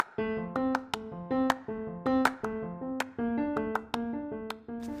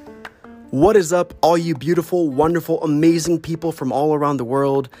What is up, all you beautiful, wonderful, amazing people from all around the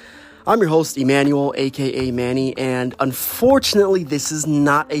world? I'm your host, Emmanuel, aka Manny, and unfortunately, this is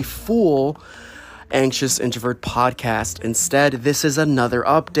not a full Anxious Introvert podcast. Instead, this is another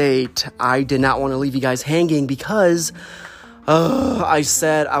update. I did not want to leave you guys hanging because I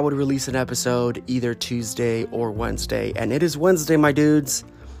said I would release an episode either Tuesday or Wednesday, and it is Wednesday, my dudes.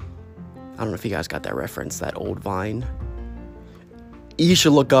 I don't know if you guys got that reference, that old Vine. You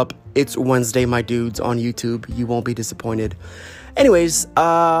should look up It's Wednesday, My Dudes on YouTube. You won't be disappointed. Anyways,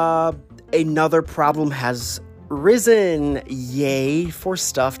 another problem has risen. Yay for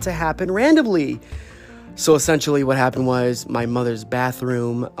stuff to happen randomly. So essentially what happened was my mother's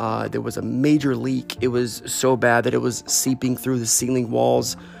bathroom, there was a major leak. It was so bad that it was seeping through the ceiling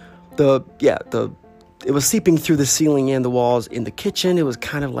walls. It was seeping through the ceiling and the walls in the kitchen. It was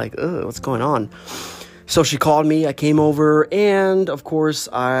kind of like, what's going on? So she called me, I came over, and of course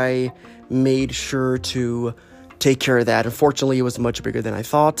I made sure to take care of that. Unfortunately, it was much bigger than I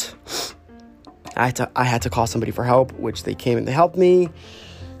thought. I had to call somebody for help, which they came and they helped me.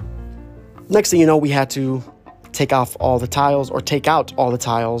 Next thing you know, we had to take out all the tiles,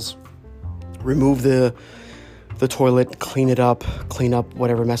 remove the toilet, clean up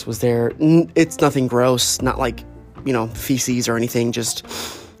whatever mess was there. It's nothing gross, not like, feces or anything, just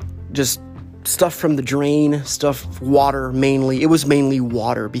stuff from the drain, water mainly. It was mainly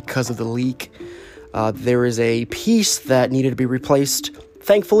water because of the leak. There is a piece that needed to be replaced.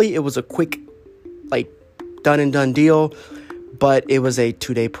 Thankfully, it was a quick, done and done deal, but it was a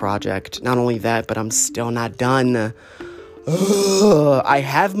 2-day project. Not only that, but I'm still not done. I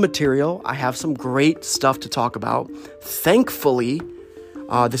have material. I have some great stuff to talk about. Thankfully,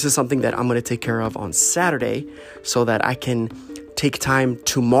 this is something that I'm going to take care of on Saturday so that I can take time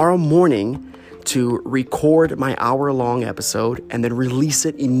tomorrow morning to record my hour-long episode and then release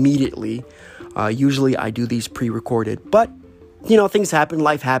it immediately. Usually I do these pre-recorded, but things happen,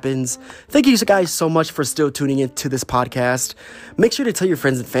 life happens. Thank you guys so much for still tuning into this podcast. Make sure to tell your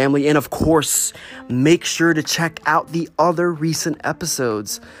friends and family, and of course, make sure to check out the other recent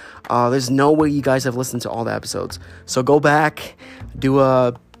episodes. There's no way you guys have listened to all the episodes, so go back, do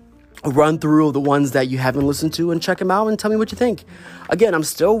a run through of the ones that you haven't listened to and check them out and tell me what you think. Again, I'm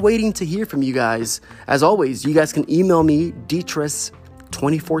still waiting to hear from you guys. As always, you guys can email me,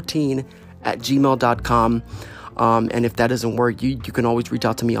 Detris2014@gmail.com. And if that doesn't work, you can always reach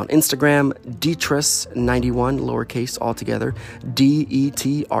out to me on Instagram, Detris91, lowercase altogether,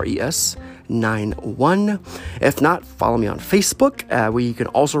 DETRES91. If not, follow me on Facebook, where you can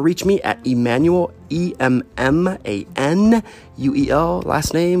also reach me at Emmanuel, EMMANUEL,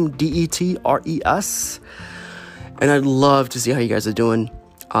 last name DETRES. And I'd love to see how you guys are doing.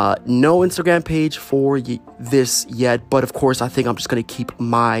 No Instagram page for this yet, but of course, I think I'm just going to keep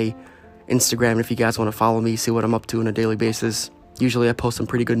my Instagram if you guys want to follow me, see what I'm up to on a daily basis. Usually I post some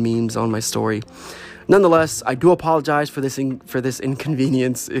pretty good memes on my story. Nonetheless, I do apologize for this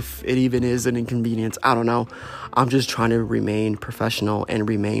inconvenience, if it even is an inconvenience. I don't know. I'm just trying to remain professional and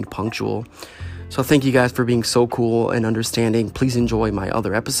remain punctual. So thank you guys for being so cool and understanding. Please enjoy my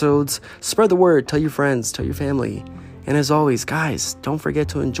other episodes. Spread the word. Tell your friends. Tell your family. And as always, guys, don't forget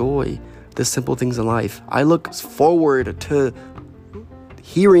to enjoy the simple things in life. I look forward to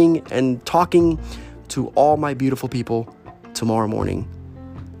hearing and talking to all my beautiful people tomorrow morning.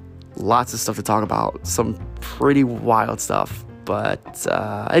 Lots of stuff to talk about. Some pretty wild stuff. But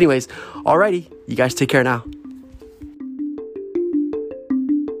anyways, alrighty. You guys take care now.